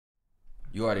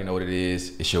You already know what it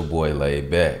is. It's your boy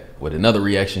Laid Back with another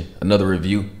reaction, another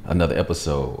review, another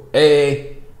episode.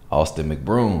 Hey, Austin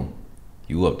McBroom,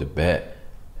 you up to bat.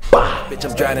 Bitch,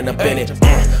 I'm drowning up in it.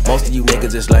 Most of you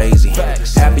niggas is lazy.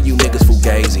 Half of you niggas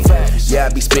fugazi. Yeah,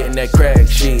 I be spitting that crack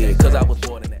shit, cause I was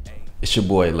born in the 80s. It's your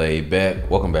boy Laid Back.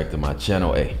 Welcome back to my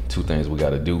channel. Hey, two things we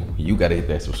gotta do. You gotta hit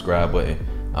that subscribe button.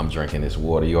 I'm drinking this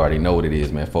water. You already know what it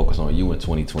is, man. Focus on you in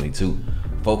 2022.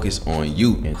 Focus on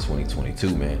you in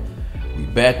 2022, man. We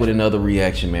back with another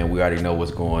reaction, man. We already know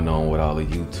what's going on with all the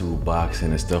YouTube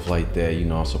boxing and stuff like that. You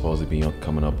know, I'm supposed to be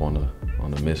coming up on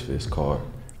the Misfits card.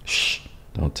 Shh,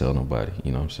 don't tell nobody.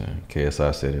 You know what I'm saying?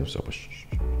 KSI said himself. Shh.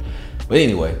 But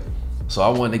anyway, so I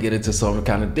wanted to get into something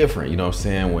kind of different. You know what I'm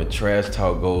saying? When trash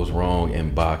talk goes wrong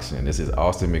in boxing. This is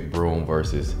Austin McBroom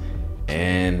versus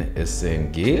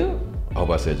AnEsonGib. I hope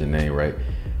I said your name right.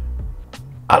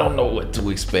 I don't know what to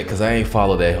expect because I ain't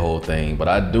followed that whole thing, but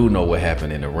I do know what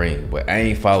happened in the ring. But I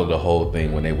ain't followed the whole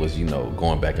thing when they was, you know,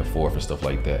 going back and forth and stuff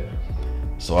like that.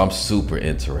 So I'm super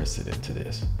interested into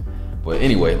this. But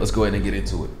anyway, let's go ahead and get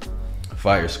into it.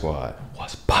 Fire Squad,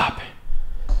 what's popping?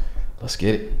 Let's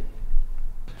get it.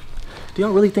 Do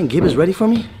y'all really think Gib is ready for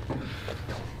me?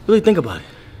 Really think about it.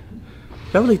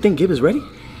 Y'all really think Gib is ready?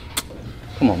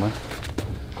 Come on, man.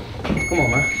 Come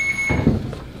on, man.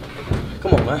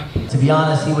 Come on, man. To be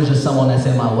honest, he was just someone that's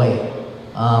in my way.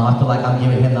 I feel like I'm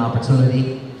giving him the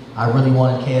opportunity. I really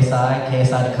wanted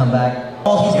KSI to come back.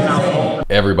 All he's gonna say.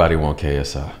 Everybody want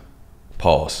KSI.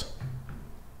 Pause.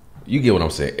 You get what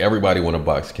I'm saying? Everybody want to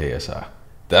box KSI.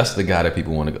 That's the guy that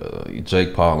people want to,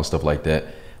 Jake Paul and stuff like that.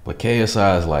 But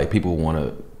KSI is like, people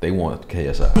they want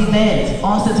KSI. Event.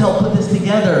 Austin's helped put this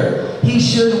together. He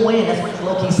should win. That's what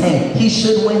Loki's saying. He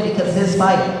should win because his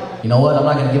fight. You know what? I'm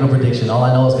not gonna give a prediction. All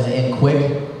I know is gonna end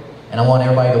quick. And I want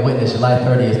everybody to witness July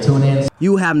 30th. Tune in.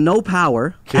 You have no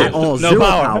power at all. No Zero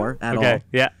power. power at all. Okay,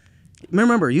 yeah.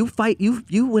 Remember, you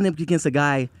went up against a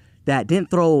guy that didn't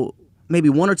throw maybe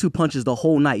one or two punches the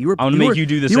whole night. I'm gonna make you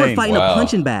do the same. You were fighting a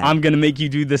punching bag. I'm gonna make you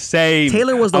do the same.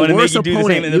 Taylor was the worst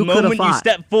opponent And the you could have moment you fought.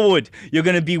 step forward, you're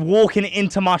gonna be walking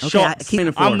into my shots.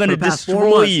 I'm gonna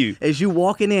destroy you. Is you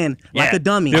walking in like a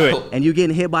dummy do it. and you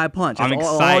getting hit by a punch. I'm That's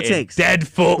excited. all it takes. Dead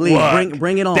footwork. Please,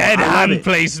 bring it on. Dead I love hand it.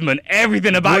 placement.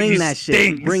 Everything about you that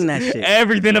stinks. Shit. Bring that shit.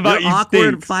 Everything about Your you awkward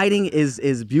stinks. fighting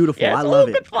is beautiful. Yeah, I love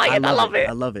it. I love it.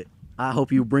 I love it. I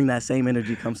hope you bring that same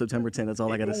energy come September 10th. That's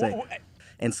all I gotta say.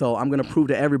 And so I'm gonna prove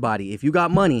to everybody, if you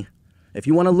got money, if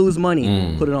you want to lose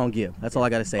money, put it on Gib. That's all I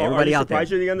gotta say. Everybody out there.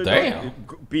 You're the underdog? Damn.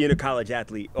 Being a college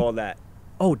athlete, all that.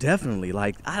 Oh, definitely.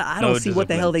 Like I don't see what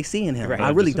the hell they see in him. Right.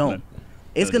 I really don't.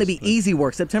 It's gonna be easy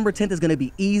work. September 10th is gonna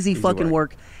be easy fucking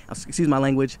work. Excuse my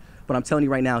language, but I'm telling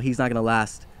you right now, he's not gonna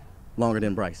last longer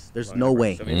than Bryce. There's no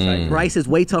way. Bryce is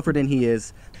way tougher than he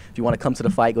is. If you want to come to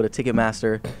the fight, go to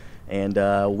Ticketmaster and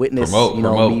witness,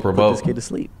 me put this kid to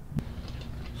sleep.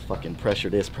 Fucking pressure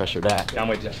this, pressure that. I'm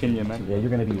with you, man. Yeah, you're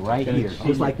gonna be right here,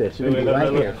 just like this. You're gonna be right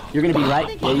here. You're gonna be right.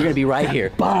 Yeah, you're gonna be right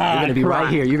here. You're gonna be right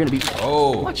here. You're gonna be.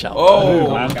 Oh, watch out. Oh,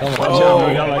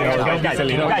 Guys,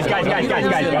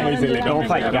 don't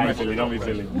fight, guys. Don't be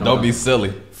silly. Don't be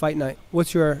silly. Fight night.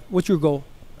 What's your goal?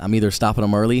 I'm either stopping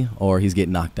him early or he's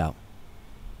getting knocked out.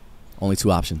 Only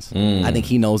two options. I think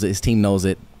he knows it. His team knows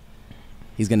it.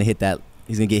 He's gonna hit that.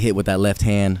 He's gonna get hit with that left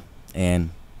hand, and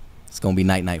it's gonna be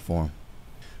night for him.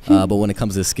 But when it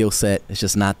comes to his skill set, it's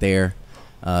just not there.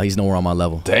 He's nowhere on my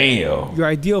level. Damn. Your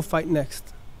ideal fight next.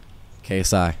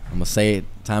 KSI. I'm gonna say it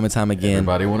time and time again.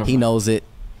 Everybody wanna he fight. knows it.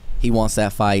 He wants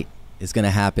that fight. It's gonna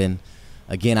happen.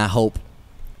 Again, I hope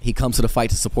he comes to the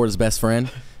fight to support his best friend,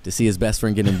 to see his best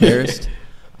friend get embarrassed,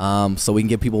 so we can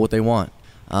give people what they want.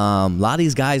 A lot of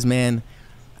these guys, man,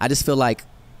 I just feel like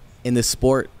in this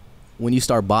sport, when you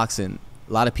start boxing,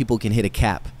 a lot of people can hit a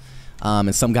cap,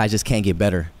 and some guys just can't get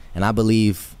better. And I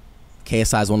believe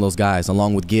KSI is one of those guys,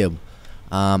 along with Gib.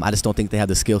 I just don't think they have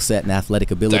the skill set and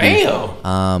athletic ability.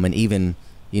 Damn. And even,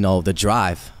 you know, the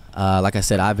drive. Like I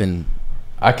said,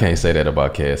 I can't say that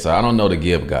about KSI. I don't know the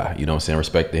Gib guy. You know what I'm saying?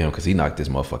 Respect to him because he knocked this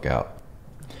motherfucker out.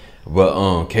 But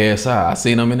KSI, I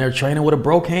seen him in there training with a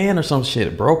broke hand or some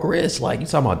shit, broke wrist. Like, you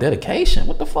talking about dedication?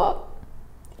 What the fuck?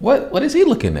 What is he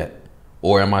looking at?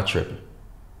 Or am I tripping?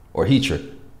 Or he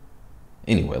tripping?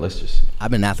 Anyway, let's just see.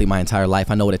 I've been an athlete my entire life.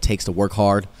 I know what it takes to work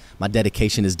hard. My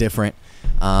dedication is different.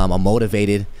 I'm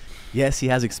motivated. Yes, he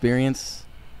has experience,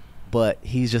 but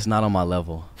he's just not on my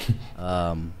level.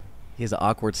 He has an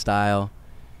awkward style.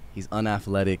 He's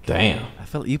unathletic. Damn. I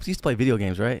felt you used to play video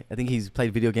games, right? I think he's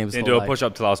played video games. Didn't do a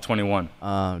push-up till I was 21.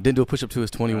 Didn't do a push-up till he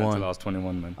was 21. Till I was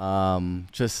 21, man.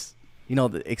 Just, you know,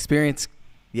 the experience,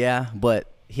 yeah, but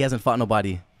he hasn't fought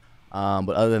nobody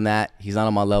But other than that, he's not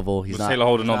on my level. He's Was not. Taylor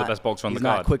Holden not the best boxer on the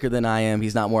card? He's not quicker than I am.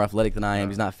 He's not more athletic than I am.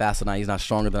 He's not faster than I am. He's not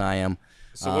stronger than I am.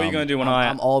 So what are you gonna do when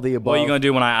I'm all the above. What are you gonna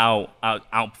do when I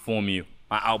outperform you?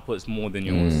 My output's more than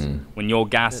yours. When you're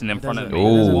gassing in front of me,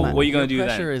 what are you gonna do then?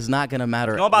 Pressure is not gonna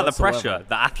matter. It's not about whatsoever. the pressure,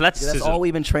 the athleticism. That's all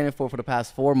we've been training for the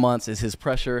past 4 months is his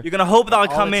pressure. You're gonna hope that I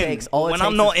come in when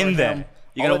I'm not in there.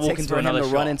 You're gonna walk into another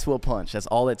shot. Run into a punch. That's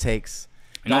all it takes.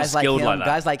 You're not skilled like that.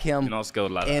 Guys like him You're not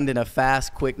skilled like that. end in a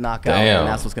fast, quick knockout, and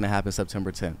that's what's gonna happen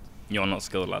September 10th. You're not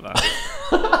skilled like that.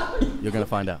 You're gonna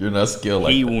find out. You're not skilled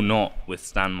like that. He will not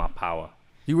withstand my power.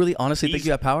 You really honestly think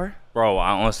you have power? Bro,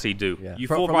 I honestly do. Yeah. You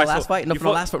from the last fight? No,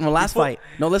 from the last fight.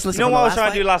 No, listen. You know what I was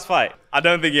trying to do last fight? I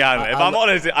don't think he had it. If I'm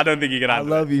honest, I don't think he can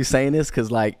handle it. I love you saying this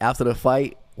because, like, after the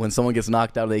fight, when someone gets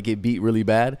knocked out or they get beat really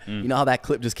bad, you know how that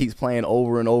clip just keeps playing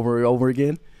over and over and over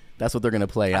again? That's what they're going to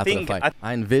play after the fight.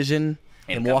 I envision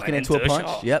him walking into a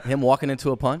punch. Yep, him walking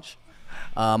into a punch.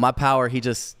 My power,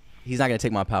 he's not going to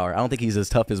take my power. I don't think he's as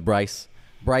tough as Bryce.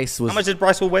 How much did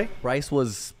Bryce weigh? Bryce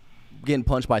was getting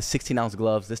punched by 16-ounce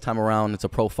gloves. This time around, it's a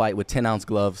pro fight with 10-ounce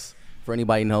gloves. For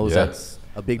anybody who knows, that's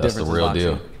a big difference. That's the real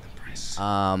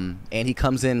deal. And he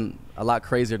comes in a lot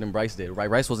crazier than Bryce did. Right?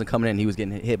 Bryce wasn't coming in. He was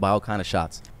getting hit by all kind of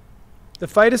shots. The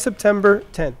fight is September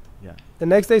 10th. Yeah. The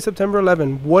next day, September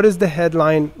 11th. What is the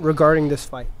headline regarding this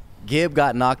fight? Gib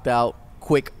got knocked out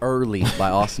quick early by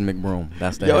Austin McBroom.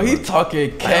 That's the headline. He's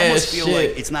talking cash I almost feel shit.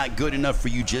 like it's not good enough for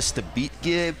you just to beat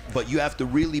Gib, but you have to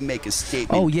really make a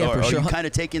statement. Oh, yeah, for sure. Are you kind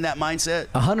of taking that mindset?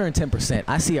 110%.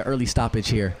 I see an early stoppage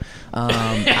here.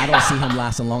 I don't see him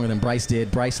lasting longer than Bryce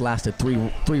did. Bryce lasted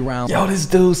three rounds. Yo, this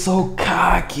dude's so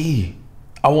cocky.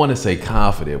 I want to say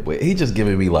confident, but he just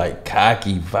giving me like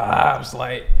cocky vibes.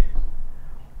 Like,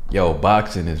 yo,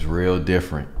 boxing is real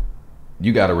different.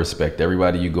 You got to respect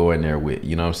everybody you go in there with.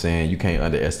 You know what I'm saying? You can't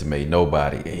underestimate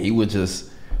nobody. And he would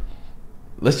just,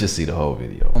 let's just see the whole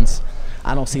video.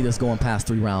 I don't see this going past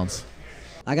 3 rounds.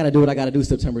 I got to do what I got to do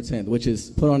September 10th, which is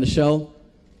put on the show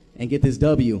and get this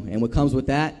W. And what comes with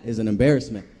that is an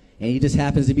embarrassment. And he just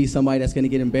happens to be somebody that's going to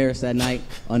get embarrassed that night,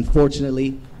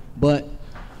 unfortunately. But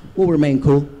we'll remain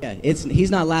cool. Yeah,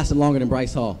 he's not lasting longer than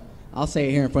Bryce Hall. I'll say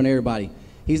it here in front of everybody.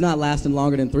 He's not lasting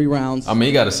longer than 3 rounds. I mean,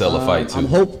 you got to sell a fight, too.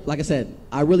 Like I said,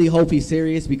 I really hope he's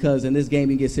serious because in this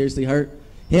game he gets seriously hurt.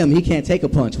 He can't take a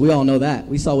punch. We all know that.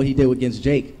 We saw what he did against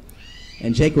Jake.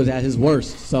 And Jake was at his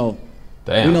worst. So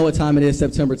we know what time it is,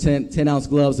 September 10th. 10-ounce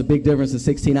gloves, a big difference in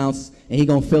 16 ounce. And he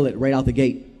going to feel it right out the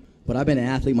gate. But I've been an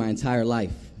athlete my entire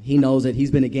life. He knows it. He's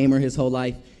been a gamer his whole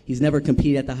life. He's never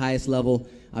competed at the highest level.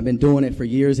 I've been doing it for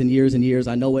years and years and years.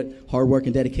 I know what hard work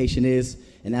and dedication is.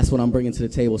 And that's what I'm bringing to the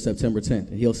table September 10th.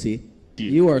 And he'll see.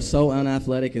 You are so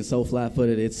unathletic and so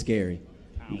flat-footed, it's scary.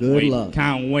 Good luck.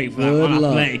 Can't wait for Good that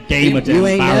luck. unathletic gamer to You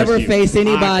ain't never faced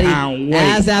anybody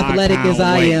as I athletic can't as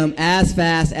I wait. am, as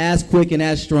fast, as quick, and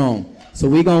as strong. So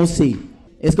we gonna see.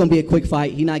 It's gonna be a quick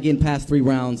fight. He's not getting past 3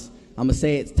 rounds. I'm gonna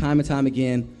say it time and time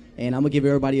again, and I'm gonna give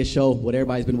everybody a show what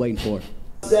everybody's been waiting for.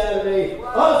 Saturday,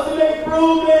 Austin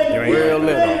McBroom. Real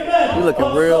little. You looking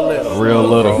real little. Real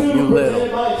little. You little.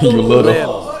 You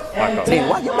little. Team,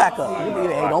 why you back up?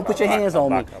 Hey, don't put your hands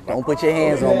on me. Don't put your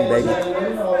hands on me, baby.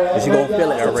 Because you're going to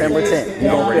feel it September 10th.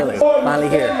 You're going to feel it. Finally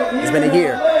here. It's been a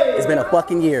year. It's been a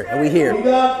fucking year, and we here.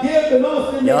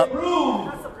 Yup.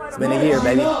 It's been a year,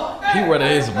 baby. He running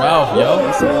his mouth, yo.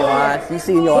 You see in your eyes? You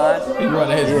see in your eyes? He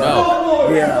running his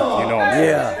mouth. Yeah. You know him.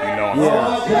 Yeah. You know him.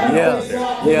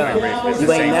 Yeah.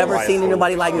 You ain't never seen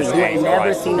anybody like me. You ain't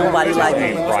never seen nobody like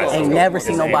me. Ain't never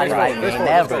seen nobody like me.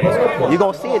 Never. You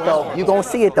gonna see it though. You gonna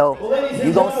see it though.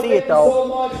 You gonna see it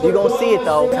though. You gonna see it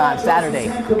though. Time Saturday.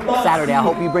 Saturday. I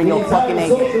hope you bring your fucking A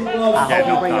game. I hope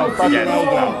you bring your fucking A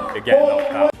game. You're getting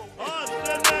knocked out.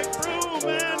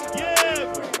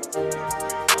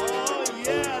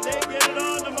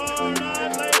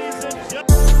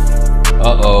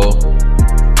 Uh-oh.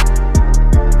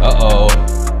 Uh-oh.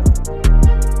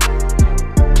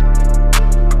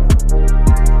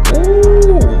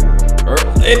 Ooh.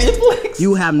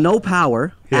 You have no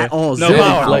power at all. No Zero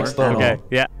power. Flex at Okay, all.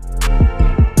 yeah.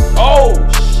 Oh,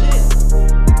 shit.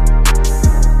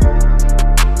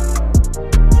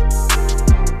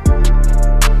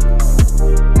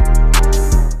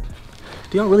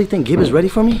 Do y'all really think Gib is ready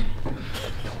for me?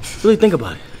 Really think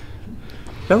about it.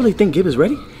 Y'all really think Gib is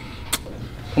ready?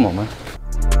 Come on, man.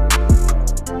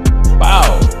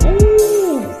 Wow.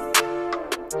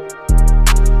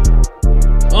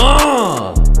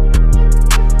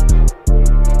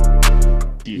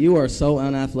 You are so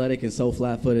unathletic and so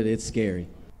flat-footed, it's scary.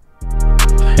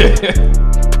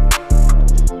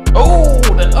 Oh,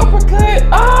 the uppercut.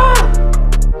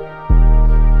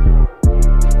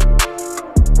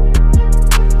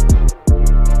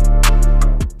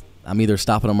 I'm either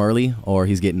stopping him early or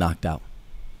he's getting knocked out.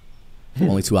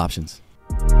 Only 2 options.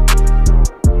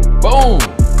 Boom.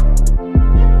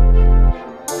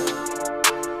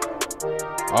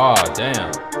 Oh,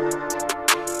 damn.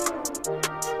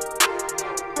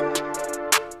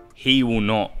 He will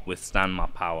not withstand my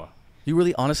power. You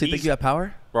really honestly think you have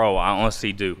power? Bro, I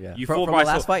honestly do. Yeah. You from fought the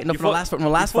last fight? No, from the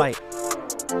last fight.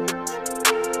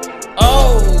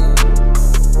 Oh!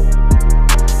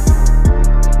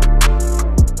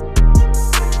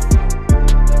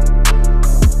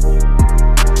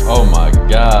 Oh my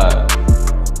God.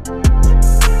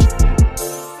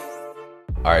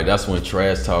 All right, that's when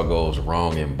trash talk goes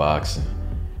wrong in boxing.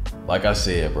 Like I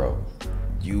said, bro,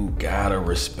 you gotta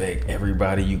respect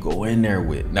everybody you go in there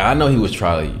with. Now, I know he was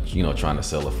trying to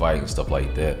sell a fight and stuff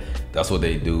like that. That's what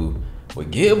they do.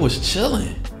 But Gib was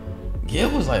chilling.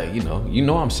 Gib was like, you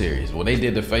know I'm serious. When they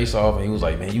did the face off and he was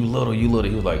like, man, you little. He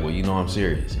was like, well, you know I'm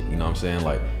serious. You know what I'm saying?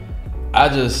 Like,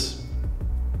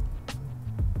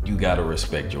 you gotta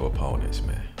respect your opponents,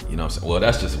 man. You know what I'm saying? Well,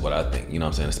 that's just what I think. You know what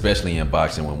I'm saying? Especially in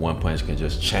boxing, when one punch can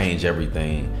just change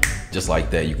everything. Just like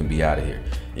that, you can be out of here.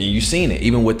 And you seen it,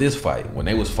 even with this fight. When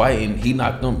they was fighting,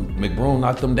 McBroom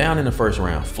knocked them down in the first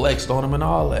round, flexed on him and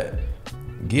all that.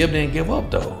 Gib didn't give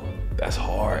up though. That's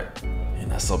hard, and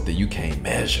that's something you can't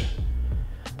measure.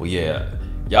 But yeah,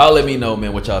 y'all let me know,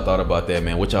 man, what y'all thought about that,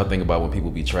 man. What y'all think about when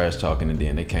people be trash talking and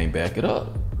then they can't back it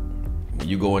up? When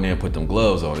you go in there and put them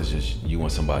gloves on, it's just you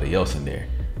and somebody else in there.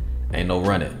 Ain't no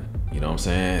running, you know what I'm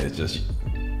saying? It's just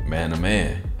man to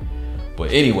man.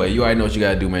 But anyway, you already know what you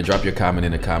gotta do, man. Drop your comment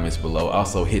in the comments below.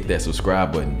 Also hit that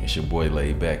subscribe button. It's your boy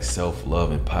Laid Back,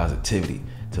 self-love and positivity.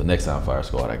 Till next time, Fire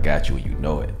Squad, I got you and you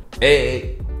know it.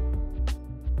 Hey!